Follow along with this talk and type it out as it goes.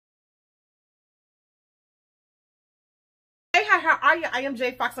hi, how are you? I am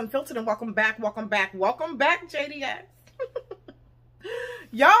JadeFox Unfiltered, and welcome back, JDS.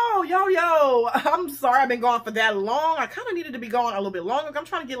 Yo. I'm sorry I've been gone for that long. I kind of needed to be gone a little bit longer. I'm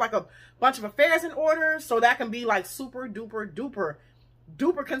trying to get like a bunch of affairs in order so that I can be like super duper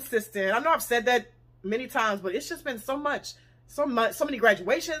consistent. I know I've said that many times, but it's just been so many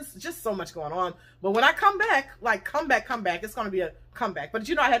graduations, just so much going on. But when I come back, like come back, it's going to be a comeback. But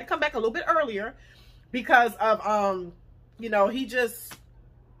you know, I had to come back a little bit earlier because of, you know, he just,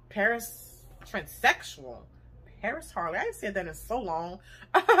 Paris, transsexual, Paris Harley, I ain't said that in so long,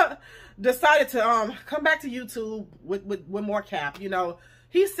 decided to come back to YouTube with more cap. You know,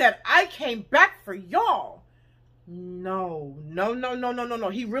 he said, I came back for y'all. No.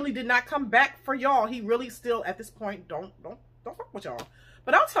 He really did not come back for y'all. He really still, at this point, don't fuck with y'all.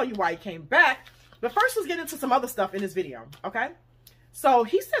 But I'll tell you why he came back. But first, let's get into some other stuff in this video, okay? So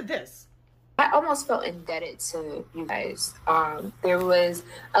he said this. I almost felt indebted to you guys. There was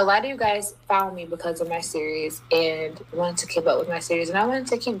a lot of you guys found me because of my series and wanted to keep up with my series, and I wanted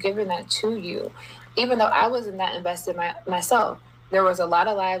to keep giving that to you, even though I wasn't that invested myself. There was a lot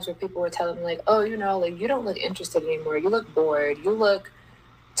of lives where people were telling me, like, oh, you know, like, you don't look interested anymore. You look bored. You look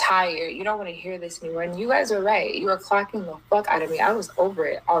tired. You don't want to hear this anymore. And you guys are right. You were clocking the fuck out of me. I was over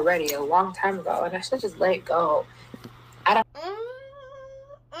it already a long time ago, and I should just let it go. I don't...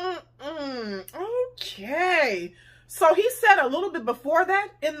 Okay. So he said a little bit before that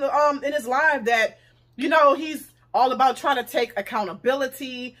in his live that, you know, he's all about trying to take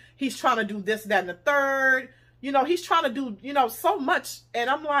accountability. He's trying to do this, that, and the third. You know, he's trying to do, you know, so much. And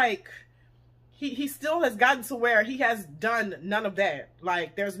I'm like, he still has gotten to where he has done none of that.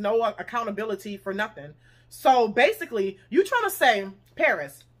 Like, there's no accountability for nothing. So basically, you trying to say,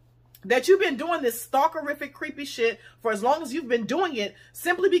 Paris, that you've been doing this stalkerific, creepy shit for as long as you've been doing it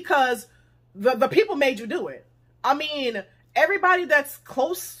simply because the people made you do it. I mean, everybody that's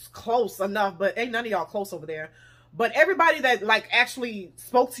close enough, but ain't none of y'all close over there. But everybody that, like, actually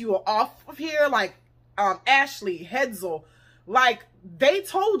spoke to you off of here, like, Ashley, Hetzel, like, they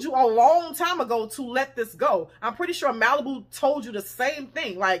told you a long time ago to let this go. I'm pretty sure Malibu told you the same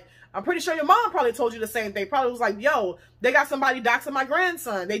thing. Like, I'm pretty sure your mom probably told you the same thing. Probably was like, yo, they got somebody doxing my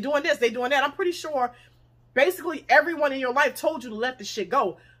grandson. They doing this, they doing that. I'm pretty sure basically everyone in your life told you to let this shit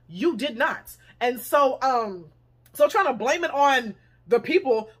go. You did not. And so, so trying to blame it on the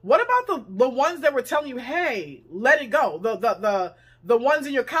people, what about the ones that were telling you, hey, let it go? The ones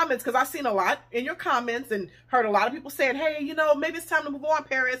in your comments, because I've seen a lot in your comments and heard a lot of people saying, hey, you know, maybe it's time to move on,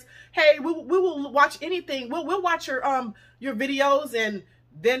 Paris. Hey, we will watch anything. We'll watch your videos, and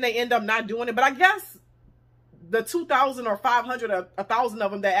then they end up not doing it. But I guess the 2,000 or 500 or 1,000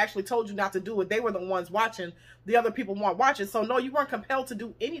 of them that actually told you not to do it, they were the ones watching. The other people weren't watching. So no, you weren't compelled to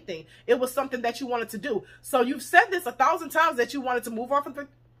do anything. It was something that you wanted to do. So you've said this 1,000 times that you wanted to move on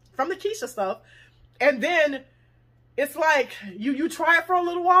from the Keisha stuff. And then it's like you try it for a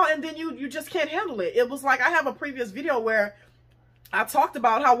little while and then you just can't handle it. It was like, I have a previous video where I talked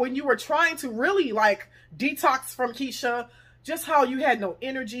about how when you were trying to really like detox from Keisha, just how you had no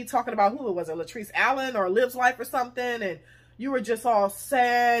energy, talking about who it was, Latrice Allen or Liv's Life or something, and you were just all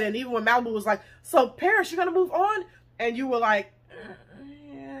sad. And even when Malibu was like, so Paris, you're gonna move on? And you were like,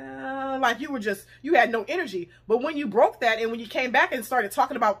 yeah, like you had no energy. But when you broke that and when you came back and started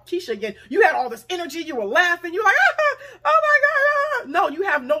talking about Keisha again, you had all this energy, you were laughing, you were like, oh my God. No, you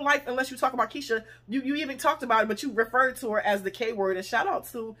have no life unless you talk about Keisha. You even talked about it, but you referred to her as the K word. And shout out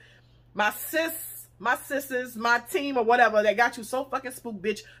to my sisters, my team or whatever that got you so fucking spooked,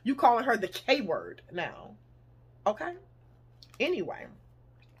 bitch. You calling her the K word now. Okay? Anyway.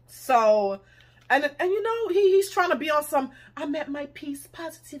 So, and you know, he's trying to be on some, I'm at my peace,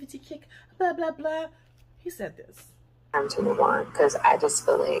 positivity kick, blah, blah, blah. He said this. Time to move on, because I just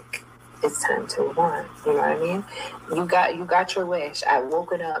feel like it's time to move on. You know what I mean? You got your wish. I've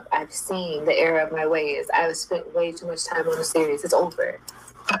woken up. I've seen the error of my ways. I've spent way too much time on the series. It's over.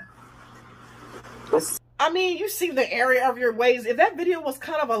 I mean, you see the area of your ways. If that video was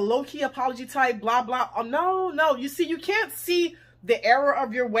kind of a low-key apology type, blah, blah. Oh, no. You see, you can't see the error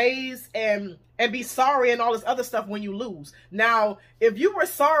of your ways and be sorry and all this other stuff when you lose. Now, if you were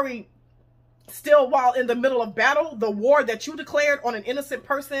sorry still while in the middle of battle, the war that you declared on an innocent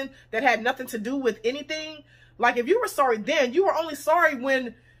person that had nothing to do with anything, like if you were sorry then, you were only sorry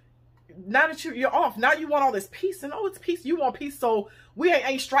when, now that you're off, now you want all this peace. And oh, it's peace. You want peace, so we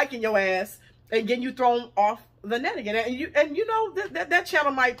ain't striking your ass and getting you thrown off the net again. And you know, that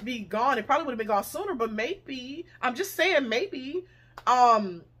channel might be gone. It probably would have been gone sooner, but maybe, I'm just saying, maybe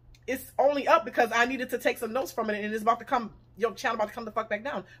it's only up because I needed to take some notes from it, and it's about to come, your channel about to come the fuck back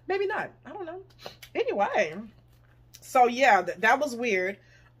down. Maybe not. I don't know. Anyway, So yeah, that was weird.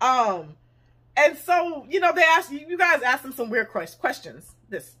 And so, you know, they asked you guys asked them some weird questions.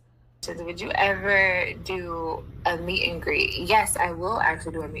 Would you ever do a meet and greet? Yes, I will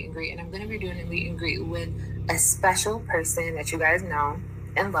actually do a meet and greet, and I'm going to be doing a meet and greet with a special person that you guys know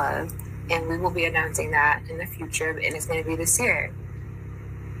and love, and we will be announcing that in the future, and it's going to be this year.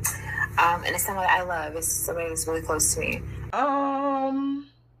 And it's somebody I love. It's somebody that's really close to me.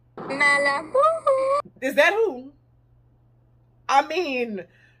 Is that who? I mean,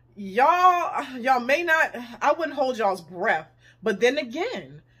 y'all may not, I wouldn't hold y'all's breath, but then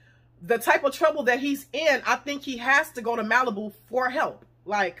again, the type of trouble that he's in, I think he has to go to Malibu for help.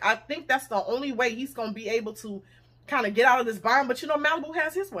 Like, I think that's the only way he's going to be able to kind of get out of this bind. But, you know, Malibu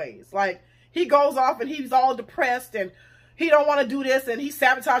has his ways. Like, he goes off and he's all depressed and he don't want to do this and he's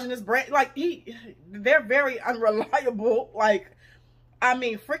sabotaging his brain. Like, they're very unreliable. Like, I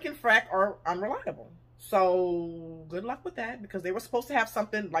mean, freaking frack are unreliable. So, good luck with that, because they were supposed to have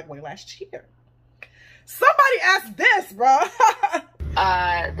something, like, way last year. Somebody asked this, bro.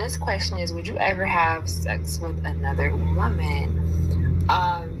 This question is, would you ever have sex with another woman?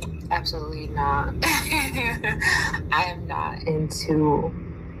 Absolutely not. I am not into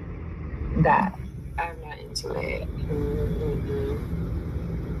that. I'm not into it.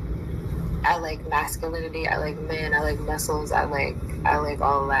 I like masculinity. I like men. I like muscles. I like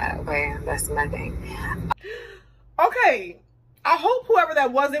all of that. Okay, that's my thing. Okay, I hope whoever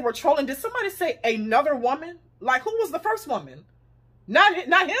that was, they were trolling. Did somebody say another woman? Like, who was the first woman? Not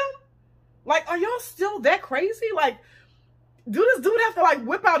him? Like, are y'all still that crazy? Like, do this dude have to, like,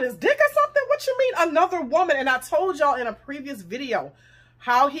 whip out his dick or something? What you mean, another woman? And I told y'all in a previous video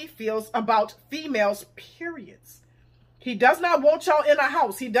how he feels about females, periods. He does not want y'all in a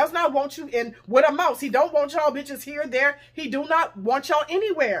house. He does not want you in with a mouse. He don't want y'all bitches here, there. He do not want y'all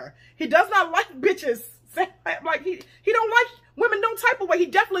anywhere. He does not like bitches. Like, he don't like women no type of way. He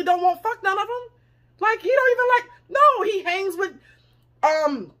definitely don't want fuck none of them. Like, he don't even like, no, he hangs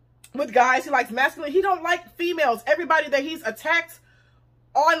with guys. He likes masculine. He don't like females. Everybody that he's attacked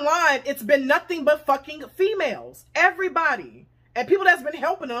online, it's been nothing but fucking females. Everybody. And people that's been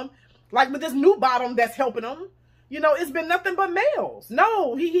helping him, like with this new bottom that's helping him, you know, it's been nothing but males.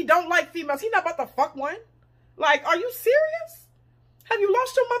 No, he don't like females. He not about to fuck one. Like, are you serious? Have you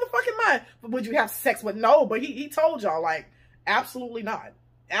lost your motherfucking mind? Would you have sex with? No, but he told y'all, like, absolutely not.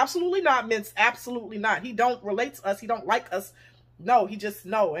 Absolutely not means absolutely not. He don't relate to us. He don't like us. No, he just,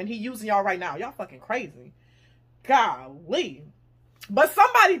 no. And he using y'all right now. Y'all fucking crazy. Golly. But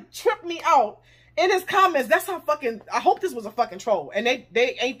somebody tripped me out in his comments. That's how fucking, I hope this was a fucking troll. And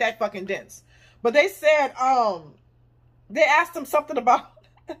they ain't that fucking dense. But they said, they asked him something about,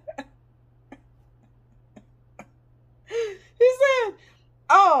 he said,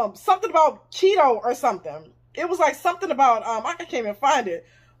 something about keto or something. It was like something about, I can't even find it.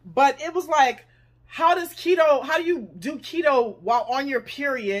 But it was like, how do you do keto while on your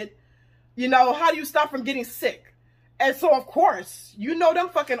period? You know, how do you stop from getting sick? And so, of course, you know them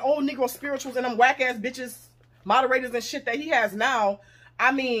fucking old Negro spirituals and them whack-ass bitches, moderators and shit that he has now.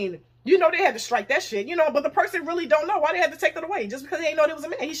 I mean, you know they had to strike that shit, you know, but the person really don't know why they had to take that away. Just because they didn't know there was a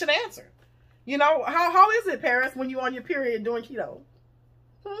man, he should have answered. You know, how is it, Paris, when you on your period doing keto?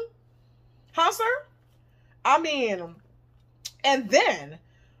 Huh, sir? I mean, and then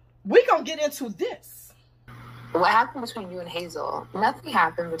we gonna get into this. What happened between you and Hazel? Nothing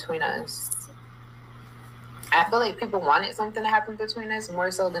happened between us. I feel like people wanted something to happen between us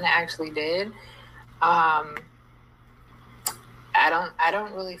more so than it actually did. I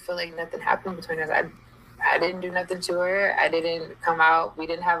don't really feel like nothing happened between us. I didn't do nothing to her. I didn't come out. We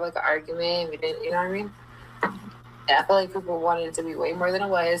didn't have like an argument. We didn't, you know what I mean? And I feel like people wanted it to be way more than it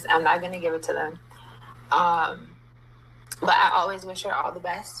was. I'm not gonna give it to them. But I always wish her all the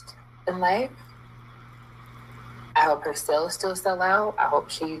best in life. I hope her still sell out. I hope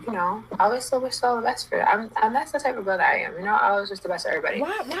she, you know, I always still wish all the best for her. I'm that's the type of girl that I am. You know, I always wish the best for everybody.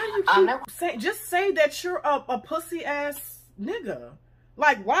 Why do you keep just say that you're a pussy ass nigga?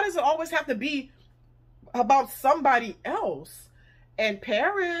 Like, why does it always have to be about somebody else? And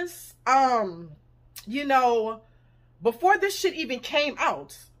Paris, you know, before this shit even came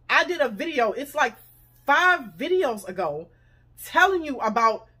out, I did a video. It's like 5 videos ago telling you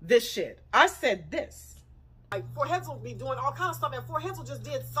about this shit. I said this. Like, Hazel be doing all kind of stuff, and Hazel just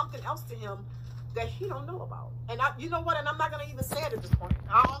did something else to him that he don't know about. And you know what? And I'm not gonna even say it at this point.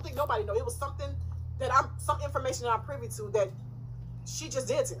 I don't think nobody know. It was something that some information that I'm privy to that she just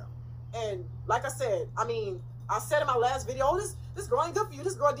did to him. And like I said, I mean, I said in my last video, oh, this girl ain't good for you.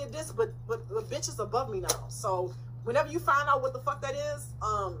 This girl did this, but the bitch is above me now. So whenever you find out what the fuck that is,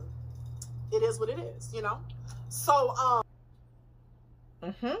 it is what it is, you know. So,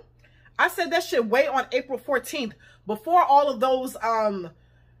 I said that shit way on April 14th, before all of those,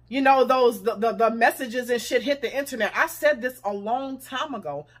 you know, the messages and shit hit the internet. I said this a long time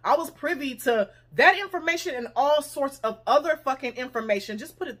ago. I was privy to that information and all sorts of other fucking information.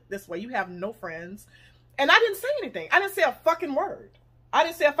 Just put it this way. You have no friends. And I didn't say anything. I didn't say a fucking word. I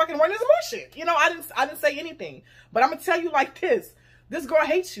didn't say a fucking word. There's more shit. You know, I didn't say anything. But I'm going to tell you like this. This girl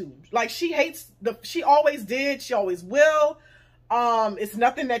hates you. Like, she hates she always did. She always will. It's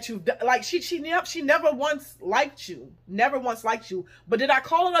nothing that you've done. Like, she never once liked you. Never once liked you. But did I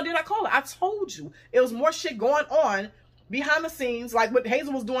call it or did I call it? I told you. It was more shit going on behind the scenes. Like, what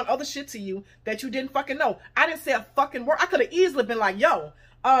Hazel was doing other shit to you that you didn't fucking know. I didn't say a fucking word. I could have easily been like, yo,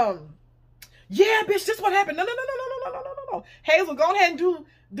 yeah, bitch, this what happened. No. Hazel, go ahead and do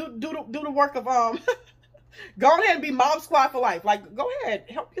the work of, go ahead and be mom squad for life. Like, go ahead,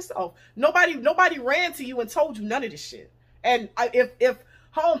 help yourself. Nobody ran to you and told you none of this shit. And if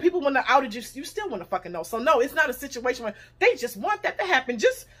home people wouldn't have outed you, you still wouldn't fucking know. So no, it's not a situation where they just want that to happen.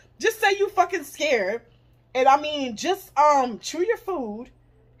 Just say you fucking scared. And I mean, just chew your food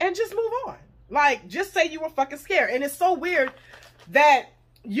and just move on. Like, just say you were fucking scared. And it's so weird that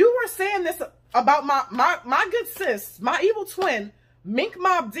you were saying this about my good sis, my evil twin, Mink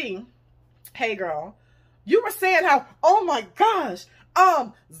Mob D. Hey girl, you were saying how, oh my gosh,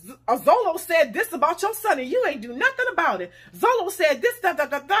 Zolo said this about your son and you ain't do nothing about it. Zolo said this,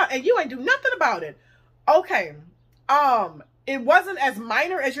 and you ain't do nothing about it. Okay. It wasn't as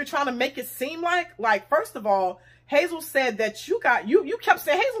minor as you're trying to make it seem like. Like, first of all, Hazel said that you kept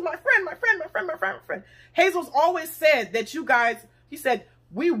saying, Hazel, my friend. Hazel's always said that you guys, he said,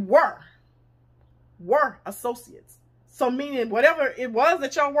 we were associates. So meaning whatever it was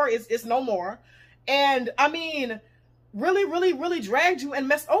that y'all were, it's no more. And I mean, really dragged you and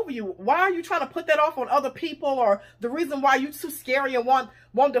messed over you. Why are you trying to put that off on other people, or the reason why you too scary and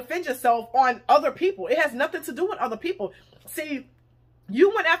won't defend yourself on other people? It has nothing to do with other people. See,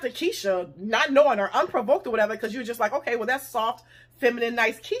 you went after Keisha, not knowing her, unprovoked or whatever, because you're just like, okay, well, that's soft, feminine,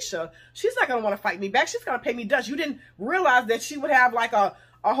 nice Keisha. She's not going to want to fight me back. She's going to pay me dust. You didn't realize that she would have like a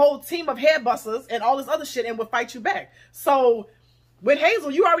whole team of head busters and all this other shit and would fight you back. So with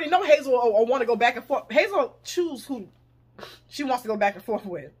Hazel, you already know Hazel or want to go back and forth. Hazel choose who she wants to go back and forth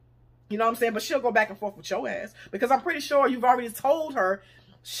with. You know what I'm saying? But she'll go back and forth with your ass, because I'm pretty sure you've already told her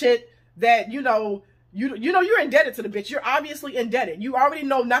shit that, you know, you're indebted to the bitch. You're obviously indebted. You already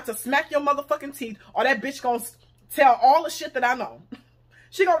know not to smack your motherfucking teeth, or that bitch gonna tell all the shit that I know.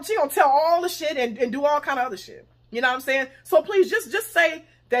 She gonna tell all the shit and do all kind of other shit. You know what I'm saying? So please just say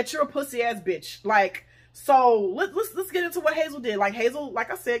that you're a pussy ass bitch. Like, so let's get into what Hazel did. Like, Hazel,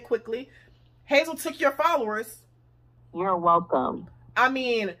 like I said quickly, Hazel took your followers. You're welcome. I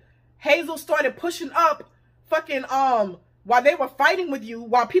mean, Hazel started pushing up fucking while they were fighting with you,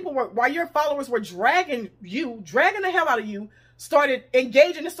 while your followers were dragging the hell out of you, started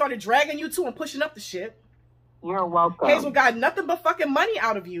engaging and started dragging you too and pushing up the shit. You're welcome. Hazel got nothing but fucking money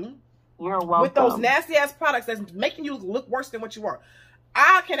out of you. You're welcome. With those nasty ass products that's making you look worse than what you are.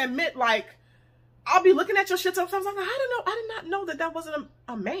 I can admit, like, I'll be looking at your shit sometimes. I'm like, I did not know that wasn't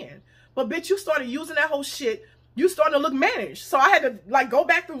a man. But bitch, you started using that whole shit. You started to look managed. So I had to like go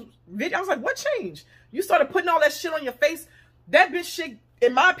back through video. I was like, what changed? You started putting all that shit on your face. That bitch shit,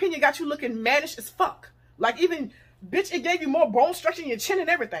 in my opinion, got you looking managed as fuck. Like, even, bitch, it gave you more bone structure in your chin and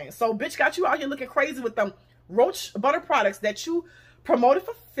everything. So bitch got you out here looking crazy with them roach butter products that you promoted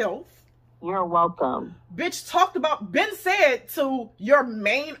for filth. You're welcome. Bitch talked about, Ben said to your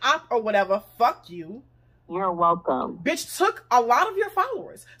main op or whatever, fuck you. You're welcome. Bitch took a lot of your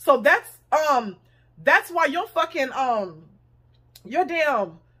followers. So that's why your fucking,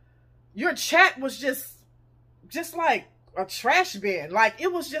 your chat was just like a trash bin. Like,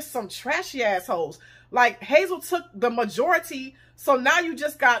 it was just some trashy assholes. Like, Hazel took the majority. So now you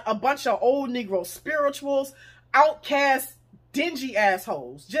just got a bunch of old Negro spirituals, outcast, dingy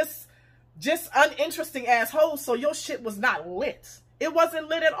assholes. Just uninteresting assholes. So your shit was not lit. It wasn't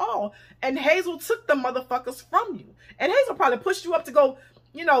lit at all. And Hazel took the motherfuckers from you. And Hazel probably pushed you up to go,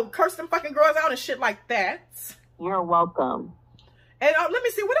 you know, curse them fucking girls out and shit like that. You're welcome. And let me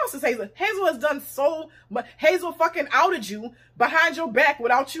see, what else is Hazel? Hazel has done so much. Hazel fucking outed you behind your back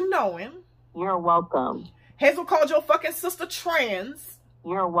without you knowing. You're welcome. Hazel called your fucking sister trans.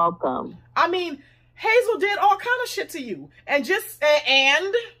 You're welcome. I mean, Hazel did all kind of shit to you. And your scary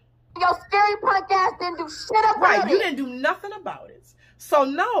podcast didn't do shit about it. Right, you didn't do nothing about it. So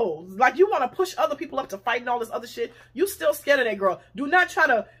no, like, you want to push other people up to fight and all this other shit. You still scared of that girl. Do not try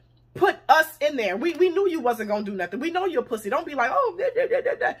to put us in there. We knew you wasn't going to do nothing. We know you're a pussy. Don't be like, oh,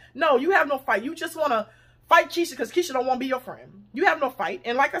 no, you have no fight. You just want to fight Keisha because Keisha don't want to be your friend. You have no fight.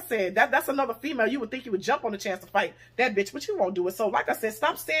 And like I said, that's another female. You would think you would jump on the chance to fight that bitch, but you won't do it. So like I said,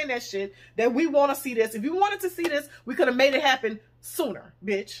 stop saying that shit that we want to see this. If you wanted to see this, we could have made it happen sooner,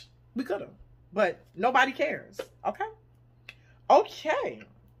 bitch. We could have. But nobody cares. Okay? Okay.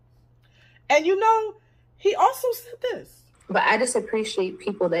 And you know, he also said this. But I just appreciate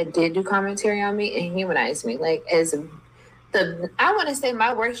people that did do commentary on me and humanize me. Like, I want to say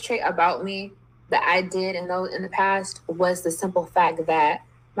my worst trait about me that I did in the past was the simple fact that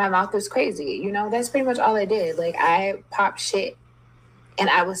my mouth was crazy. You know, that's pretty much all I did. Like, I popped shit. And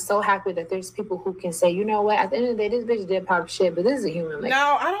I was so happy that there's people who can say, you know what, at the end of the day, this bitch did pop shit, but this is a human. Like,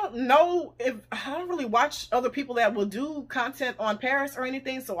 now, I don't know if I don't really watch other people that will do content on Paris or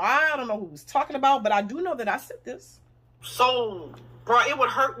anything, so I don't know who was talking about, but I do know that I said this. So, bro, it would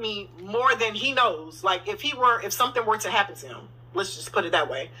hurt me more than he knows. Like, if something were to happen to him, let's just put it that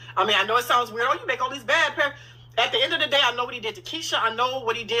way. I mean, I know it sounds weird. Oh, you make all these bad parents. At the end of the day, I know what he did to Keisha. I know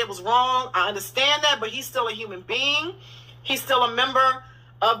what he did was wrong. I understand that, but he's still a human being. He's still a member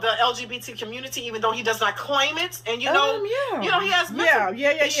of the LGBT community, even though he does not claim it. And you know, he has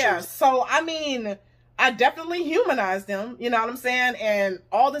issues. So I mean, I definitely humanized him. You know what I'm saying? And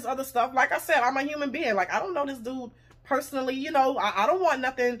all this other stuff. Like I said, I'm a human being. Like, I don't know this dude personally. You know, I don't want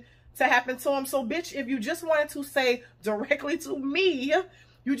nothing to happen to him. So, bitch, if you just wanted to say directly to me,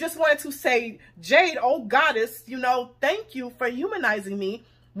 you just wanted to say, Jade, oh goddess, you know, thank you for humanizing me,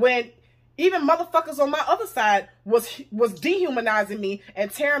 when even motherfuckers on my other side was dehumanizing me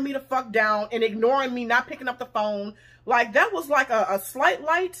and tearing me the fuck down and ignoring me, not picking up the phone. Like, that was like a slight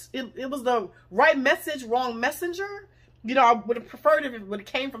light. It was the right message, wrong messenger. You know, I would have preferred if it would have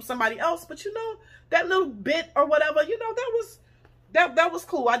came from somebody else. But, you know, that little bit or whatever, you know, that was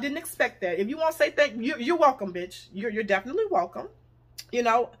cool. I didn't expect that. If you want to say thank you, you're welcome, bitch. You're definitely welcome. You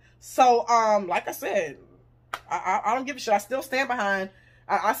know, so, like I said, I don't give a shit. I still stand behind.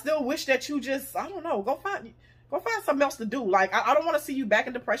 I still wish that you just, I don't know, go find something else to do. Like, I don't want to see you back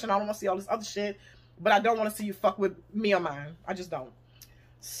in depression. I don't want to see all this other shit. But I don't want to see you fuck with me or mine. I just don't.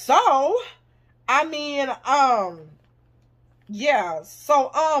 So, I mean, yeah.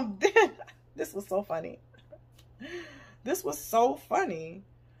 So, this was so funny. This was so funny.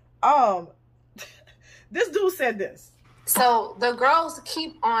 This dude said this. So, the girls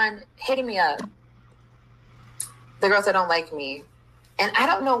keep on hitting me up. The girls that don't like me. And I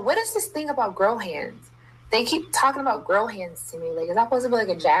don't know, what is this thing about girl hands? They keep talking about girl hands to me. Like, is that supposed to be like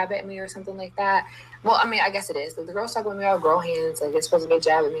a jab at me or something like that? Well, I mean, I guess it is. The girls talk about me about girl hands. Like, it's supposed to be a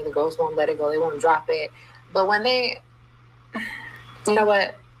jab at me. The girls won't let it go. They won't drop it. But when they... You know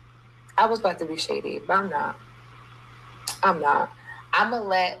what? I was about to be shady, but I'm not. I'm going to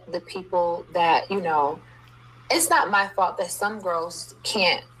let the people that, you know... It's not my fault that some girls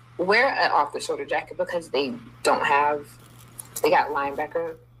can't wear an off-the-shoulder jacket because they don't have... They got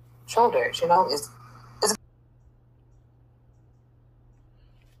linebacker shoulders, you know? It's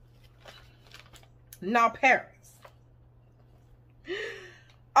now, Paris.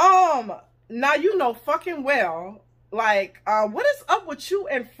 Now you know fucking well, like, what is up with you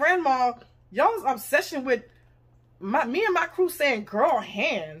and Friend Mom? Y'all's obsession with me and my crew saying girl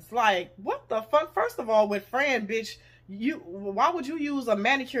hands. Like, what the fuck? First of all, with Fran, bitch, why would you use a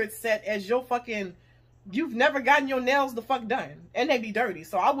manicured set as your fucking... You've never gotten your nails the fuck done. And they be dirty.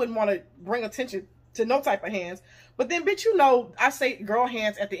 So I wouldn't want to bring attention to no type of hands. But then, bitch, you know, I say girl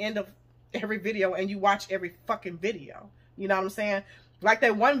hands at the end of every video. And you watch every fucking video. You know what I'm saying? Like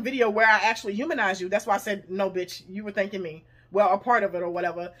that one video where I actually humanized you. That's why I said, no, bitch, you were thanking me. Well, a part of it or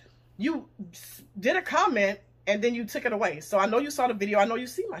whatever. You did a comment and then you took it away. So I know you saw the video. I know you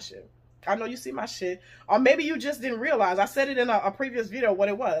see my shit. I know you see my shit. Or maybe you just didn't realize. I said it in a previous video what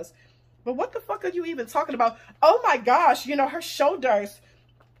it was. But what the fuck are you even talking about? Oh my gosh, you know, her shoulders,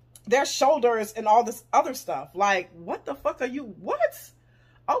 their shoulders and all this other stuff. Like, what the fuck are you, what?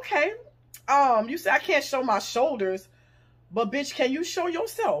 Okay. You say I can't show my shoulders, but bitch, can you show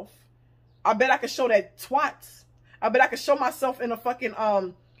yourself? I bet I could show that twat. I bet I could show myself in a fucking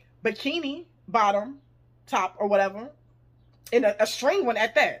bikini bottom, top or whatever. In a string one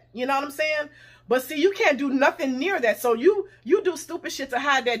at that. You know what I'm saying? But see, you can't do nothing near that. So you do stupid shit to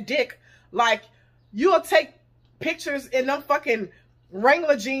hide that dick. Like, you'll take pictures in them fucking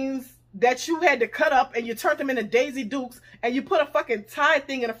Wrangler jeans that you had to cut up and you turned them into Daisy Dukes and you put a fucking tie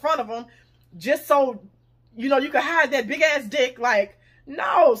thing in the front of them just so, you know, you can hide that big ass dick. Like,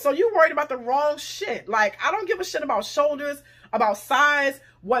 no. So you worried about the wrong shit. Like, I don't give a shit about shoulders, about size.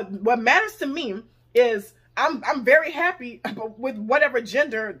 What matters to me is I'm very happy with whatever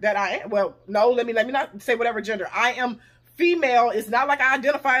gender that I am. Well, no, let me not say whatever gender. I am female. It's not like I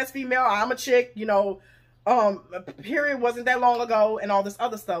identify as female. I'm a chick, you know, Period wasn't that long ago and all this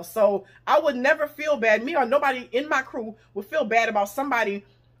other stuff. So I would never feel bad. Me or nobody in my crew would feel bad about somebody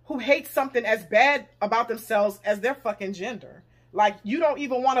who hates something as bad about themselves as their fucking gender. Like, you don't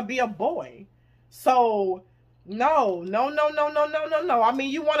even want to be a boy. So no. I mean,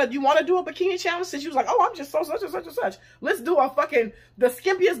 you want to do a bikini challenge since you was like, oh, I'm just so such and such and such. Let's do a fucking the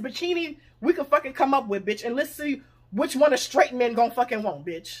skimpiest bikini we could fucking come up with, bitch, and let's see which one of straight men gonna fucking want,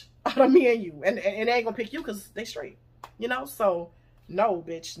 bitch. Out of me and you, and they ain't gonna pick you because they straight, you know. So no,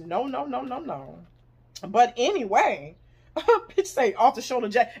 bitch, no. But anyway, bitch say off the shoulder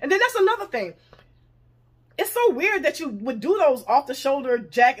jacket, and then that's another thing. It's so weird that you would do those off the shoulder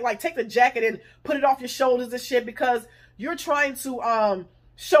jacket, like take the jacket and put it off your shoulders and shit, because you're trying to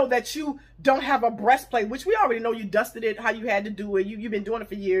show that you don't have a breastplate, which we already know you dusted it how you had to do it. You've been doing it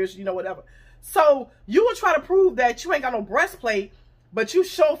for years, you know, whatever. So you would try to prove that you ain't got no breastplate. But you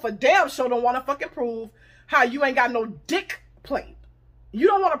for damn sure don't want to fucking prove how you ain't got no dick plate. You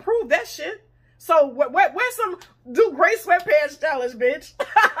don't want to prove that shit. So where's some do gray sweatpants challenge, bitch?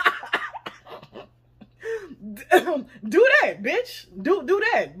 Do that, bitch. Do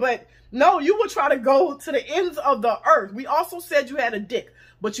that. But no, you would try to go to the ends of the earth. We also said you had a dick,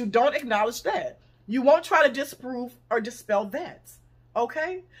 but you don't acknowledge that. You won't try to disprove or dispel that.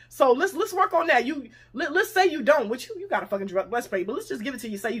 Okay, so let's work on that. Let's say you don't, which you got a fucking breastplate, but let's just give it to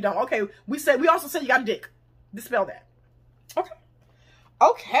you. Say you don't. Okay, we also said you got a dick. Dispel that.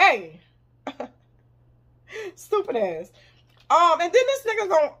 Okay. Stupid ass. And then this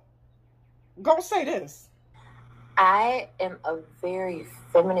nigga gonna say this. I am a very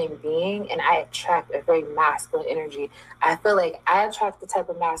feminine being, and I attract a very masculine energy. I feel like I attract the type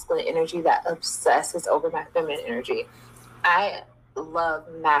of masculine energy that obsesses over my feminine energy. I love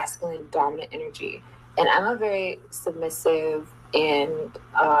masculine dominant energy, and I'm a very submissive and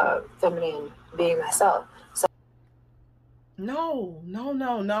feminine being myself. So no.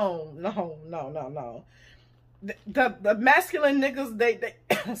 The masculine niggas, they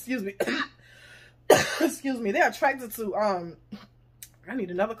excuse me excuse me, they're attracted to I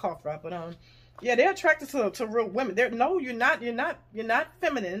need another cough drop, but yeah, they're attracted to real women. You're not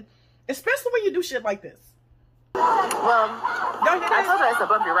feminine, especially when you do shit like this. Well, I told her it's a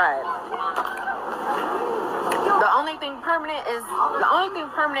bumpy ride. The only thing permanent is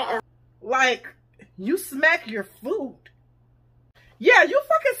like, you smack your food. Yeah, you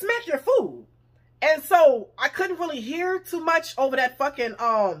fucking smack your food. And so I couldn't really hear too much over that fucking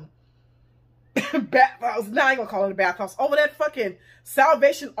bathhouse. Now I ain't gonna call it a bathhouse. Over that fucking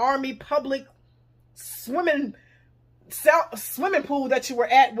Salvation Army public swimming pool that you were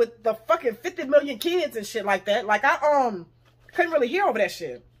at with the fucking 50 million kids and shit like that. Like, I couldn't really hear over that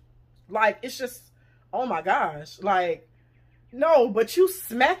shit. Like, it's just, oh my gosh. Like, no, but you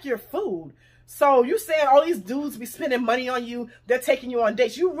smack your food. So you saying all these dudes be spending money on you, they're taking you on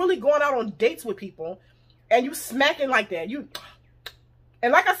dates. You really going out on dates with people and you smacking like that.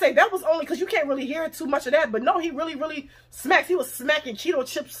 And like I say, that was only because you can't really hear too much of that. But no, he really smacks. He was smacking keto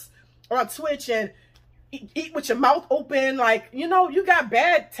chips on Twitch and eat with your mouth open. Like, you know, you got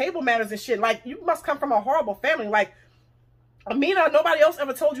bad table manners and shit. Like, you must come from a horrible family. Like, Amina, nobody else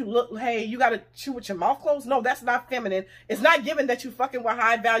ever told you, look, hey, you got to chew with your mouth closed? No, that's not feminine. It's not given that you fucking with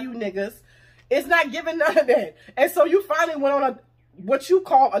high value niggas. It's not given none of that. And so you finally went on what you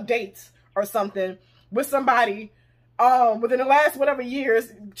call a date or something with somebody within the last whatever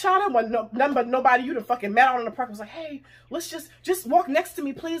years. Child, that wasn't nothing but nobody you done fucking met out in the park. It was like, hey, let's just walk next to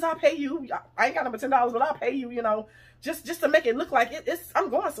me, please. I'll pay you. I ain't got number $10, but I'll pay you, you know, just to make it look like it's I'm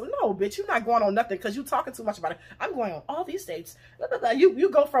going. So no, bitch, you're not going on nothing because you talking too much about it. I'm going on all these dates. You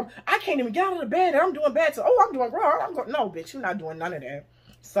go from I can't even get out of the bed and I'm doing bad to, oh, I'm doing wrong. I'm going, no, bitch, you're not doing none of that.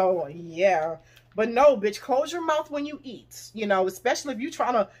 So yeah. But no, bitch, close your mouth when you eat, you know, especially if you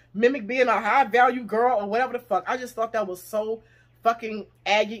trying to mimic being a high value girl or whatever the fuck. I just thought that was so fucking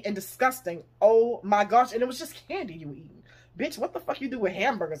aggy and disgusting. Oh my gosh. And it was just candy you eating. Bitch, what the fuck you do with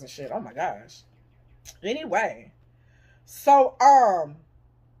hamburgers and shit? Oh my gosh. Anyway. So,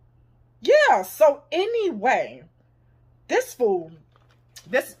 yeah. So anyway, this fool,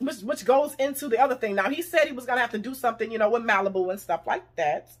 which goes into the other thing. Now, he said he was going to have to do something, you know, with Malibu and stuff like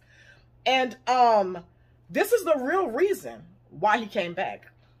that. And this is the real reason why he came back.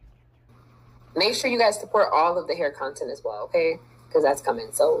 Make sure you guys support all of the hair content as well, okay? Because that's coming.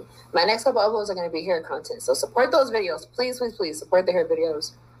 So my next couple uploads are going to be hair content. So support those videos. Please, please, please support the hair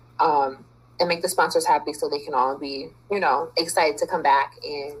videos and make the sponsors happy so they can all be, you know, excited to come back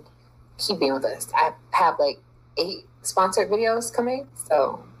and keep being with us. I have like 8 sponsored videos coming.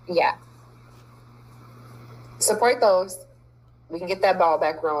 So yeah. Support those. we can get that ball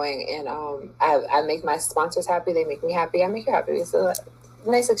back rolling. And I make my sponsors happy. They make me happy. I make you happy. It's a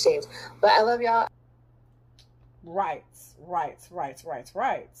nice exchange. But I love y'all. Right.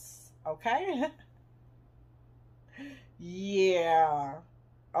 Okay. Yeah.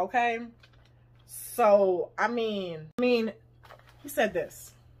 Okay. So, I mean, he said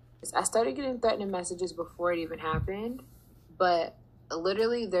this. I started getting threatening messages before it even happened, but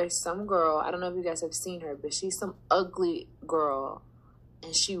literally there's some girl, I don't know if you guys have seen her, but she's some ugly girl,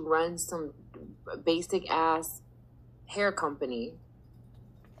 and she runs some basic ass hair company.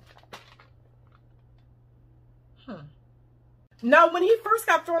 Now, when he first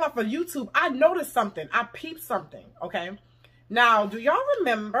got thrown off of YouTube, I noticed something. I peeped something, okay? Now, do y'all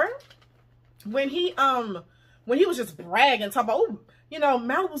remember when he was just bragging, talking about, oh, you know,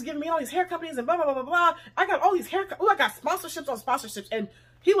 Malibu's giving me all these hair companies and blah, blah, blah, blah, blah. I got all these hair, oh, I got sponsorships on sponsorships. And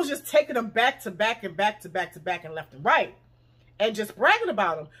he was just taking them back to back and back to back to back and left and right. And just bragging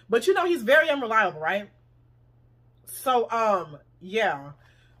about them. But, you know, he's very unreliable, right? So, yeah.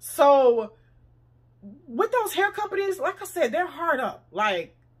 So, with those hair companies, like I said, they're hard up.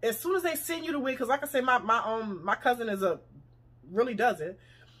 Like, as soon as they send you the wig, because like I said, my cousin really does it.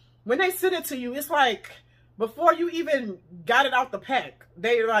 When they send it to you, it's like, before you even got it out the pack,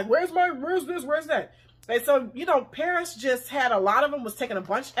 they're like, where's this, where's that? And so, you know, Paris just had a lot of them, was taking a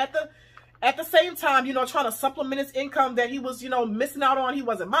bunch at the same time, you know, trying to supplement his income that he was, you know, missing out on. He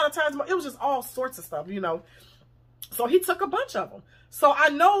wasn't monetized. It was just all sorts of stuff, you know. So he took a bunch of them. So I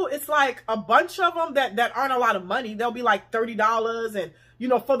know it's like a bunch of them that aren't a lot of money. They'll be like $30 and, you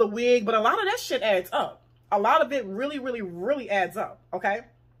know, for the wig. But a lot of that shit adds up. A lot of it really, really, really adds up. Okay.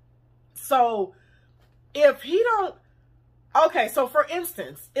 So if he don't, okay. So for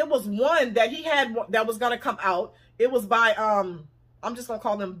instance, it was one that he had that was going to come out. It was by, I'm just going to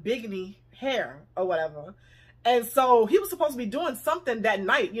call them Biggity Hair or whatever. And so he was supposed to be doing something that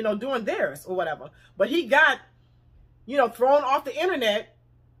night, you know, doing theirs or whatever. But he got, you know, thrown off the internet,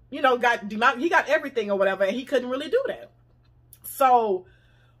 you know, he got everything or whatever, and he couldn't really do that. So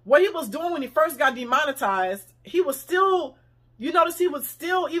what he was doing when he first got demonetized, he was still, you notice he was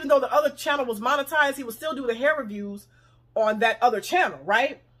still, even though the other channel was monetized, he would still do the hair reviews on that other channel,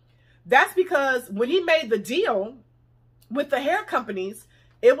 right? That's because when he made the deal with the hair companies,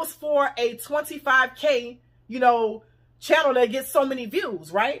 it was for a 25K, you know, channel that gets so many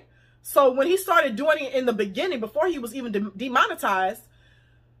views, right? So when he started doing it in the beginning, before he was even demonetized,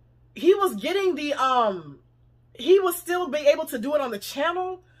 he was getting the, he was still be able to do it on the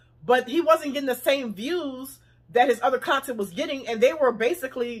channel, but he wasn't getting the same views that his other content was getting. And they were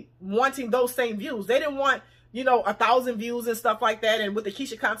basically wanting those same views. They didn't want, you know, 1,000 views and stuff like that. And with the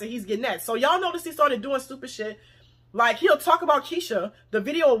Keisha content, he's getting that. So y'all notice he started doing stupid shit. Like, he'll talk about Keisha. The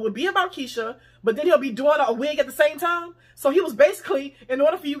video would be about Keisha, but then he'll be doing a wig at the same time. So he was basically, in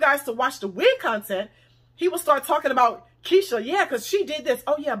order for you guys to watch the wig content, he would start talking about Keisha. Yeah, because she did this.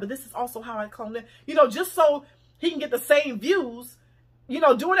 Oh, yeah, but this is also how I cloned it. You know, just so he can get the same views. You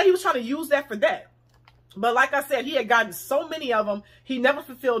know, doing that, he was trying to use that for that. But like I said, he had gotten so many of them, he never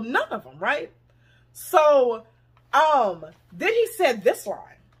fulfilled none of them, right? So, then he said this line.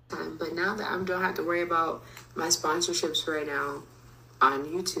 But now that I don't have to worry about my sponsorships right now on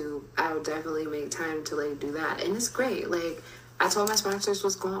YouTube, I would definitely make time to like do that. And it's great. Like, I told my sponsors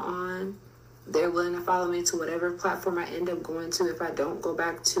what's going on. They're willing to follow me to whatever platform I end up going to if I don't go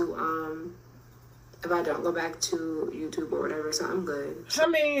back to YouTube or whatever. So I'm good. I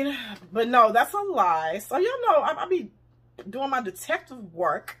mean, but no, that's a lie. So y'all know I be doing my detective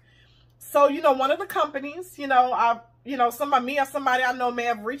work. So, you know, one of the companies, you know, somebody I know may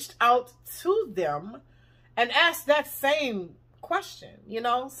have reached out to them and asked that same question. You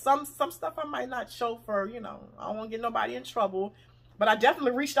know, some stuff I might not show for, you know, I don't want to get nobody in trouble, but I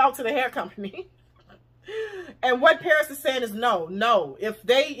definitely reached out to the hair company. And what Paris is saying is no. If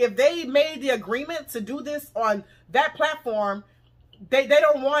they made the agreement to do this on that platform, they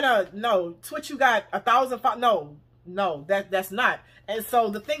don't want to. No, Twitch, you got 1,000. No, that's not. And so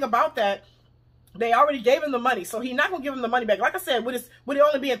the thing about that, they already gave him the money, so he's not gonna give him the money back. Like I said, with it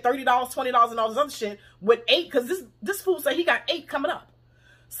only being $30, $20, and all this other shit, with 8, because this fool said he got 8 coming up.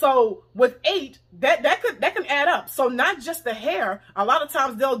 So with 8, that can add up. So not just the hair. A lot of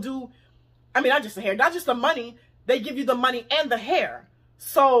times they'll do, I mean, not just the hair, not just the money. They give you the money and the hair.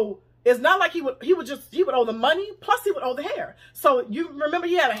 So it's not like he would owe the money plus he would owe the hair. So you remember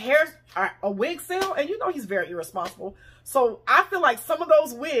he had a wig sale, and you know he's very irresponsible. So I feel like some of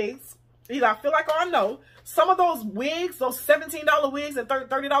those wigs, either I feel like or I know, some of those wigs, those $17 wigs and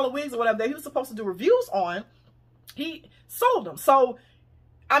 $30 wigs or whatever that he was supposed to do reviews on, he sold them. So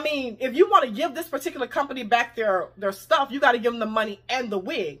I mean, if you want to give this particular company back their stuff, you got to give them the money and the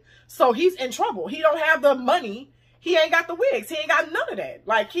wig. So he's in trouble. He don't have the money. He ain't got the wigs. He ain't got none of that.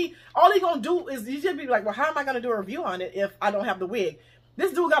 Like, all he gonna do is, he's just be like, well, how am I gonna do a review on it if I don't have the wig?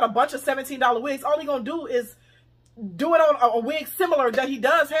 This dude got a bunch of $17 wigs. All he gonna do is do it on a wig similar that he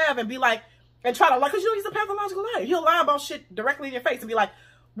does have and be like, and try to, like, because you know he's a pathological liar. He'll lie about shit directly in your face and be like,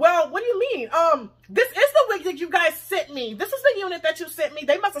 well, what do you mean? This is the wig that you guys sent me. This is the unit that you sent me.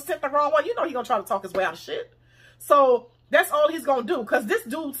 They must have sent the wrong one. You know he gonna try to talk his way out of shit. So that's all he's gonna do, because this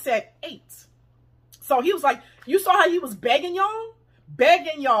dude said 8. So he was like, you saw how he was begging y'all?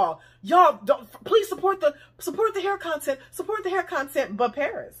 Begging y'all. Y'all, please support the hair content, But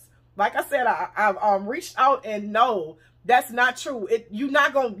Paris, like I said, I've reached out, and no, that's not true. You're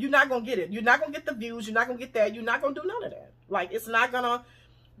not gonna get it. You're not gonna get the views. You're not gonna get that. You're not gonna do none of that. Like, it's not gonna,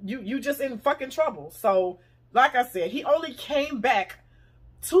 you just in fucking trouble. So, like I said, he only came back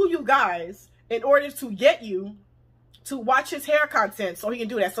to you guys in order to get you to watch his hair content so he can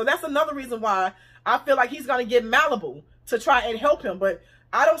do that. So that's another reason why I feel like he's going to get Malibu to try and help him. But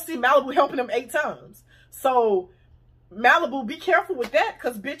I don't see Malibu helping him 8 times. So Malibu, be careful with that,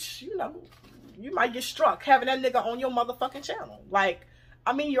 because, bitch, you know, you might get struck having that nigga on your motherfucking channel. Like,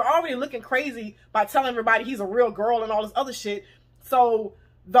 I mean, you're already looking crazy by telling everybody he's a real girl and all this other shit. So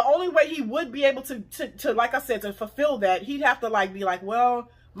the only way he would be able to like I said, to fulfill that, he'd have to, like, be like, well,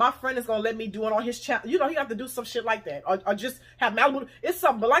 my friend is gonna let me do it on his channel. You know, he have to do some shit like that, or just have Malibu. It's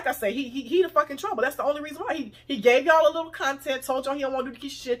something. But like I say, he the fucking trouble. That's the only reason why he gave y'all a little content, told y'all he don't want to do the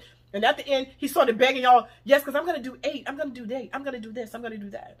shit, and at the end he started begging y'all, yes, because I'm gonna do 8, I'm gonna do 8, I'm gonna do this, I'm gonna do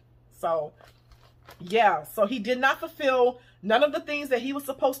that. So yeah, so he did not fulfill none of the things that he was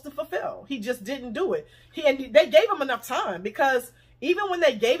supposed to fulfill. He just didn't do it. And they gave him enough time, because even when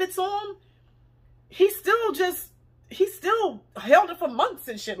they gave it to him, he still held it for months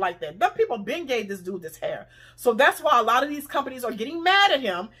and shit like that. But people been gave this dude this hair. So that's why a lot of these companies are getting mad at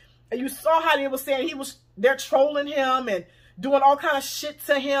him. And you saw how they were saying they're trolling him and doing all kind of shit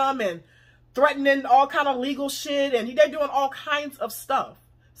to him and threatening all kind of legal shit. And they're doing all kinds of stuff.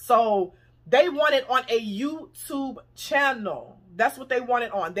 So they want it on a YouTube channel. That's what they want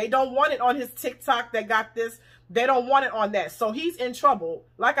it on. They don't want it on his TikTok that got this. They don't want it on that. So he's in trouble.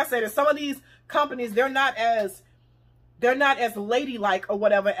 Like I said, some of these companies, they're not as ladylike or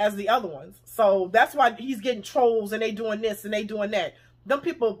whatever as the other ones. So that's why he's getting trolls and they doing this and they doing that. Them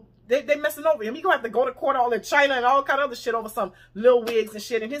people, they messing over him. He gonna have to go to court all in China and all kind of other shit over some little wigs and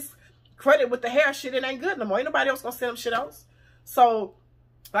shit. And his credit with the hair shit, it ain't good no more. Ain't nobody else gonna send him shit else. So,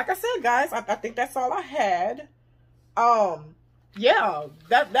 like I said, guys, I think that's all I had. Yeah,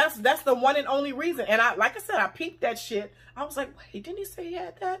 that's the one and only reason. And like I said, I peeped that shit. I was like, wait, didn't he say he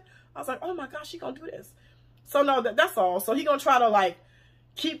had that? I was like, oh my gosh, he gonna do this. So no, that's all. So he gonna try to, like,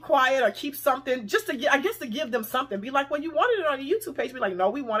 keep quiet or keep something, just to get, I guess, to give them something. Be like, well, you wanted it on your YouTube page. Be like, no,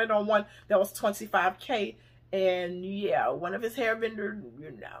 we wanted it on one that was 25K. And yeah, one of his hair vendors,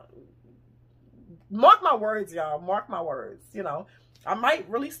 you know, mark my words, y'all. Mark my words. You know, I might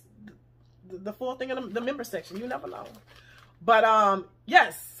release the full thing in the member section. You never know. But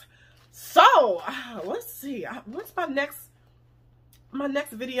yes. So let's see. What's my next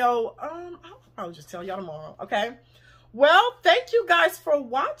video? I'll probably just tell y'all tomorrow. Okay. Well, thank you guys for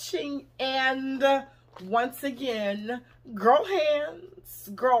watching. And once again, girl hands,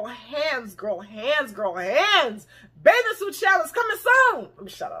 girl hands, girl hands, girl hands. Bathing suit challenge coming soon. Let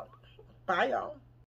me shut up. Bye, y'all.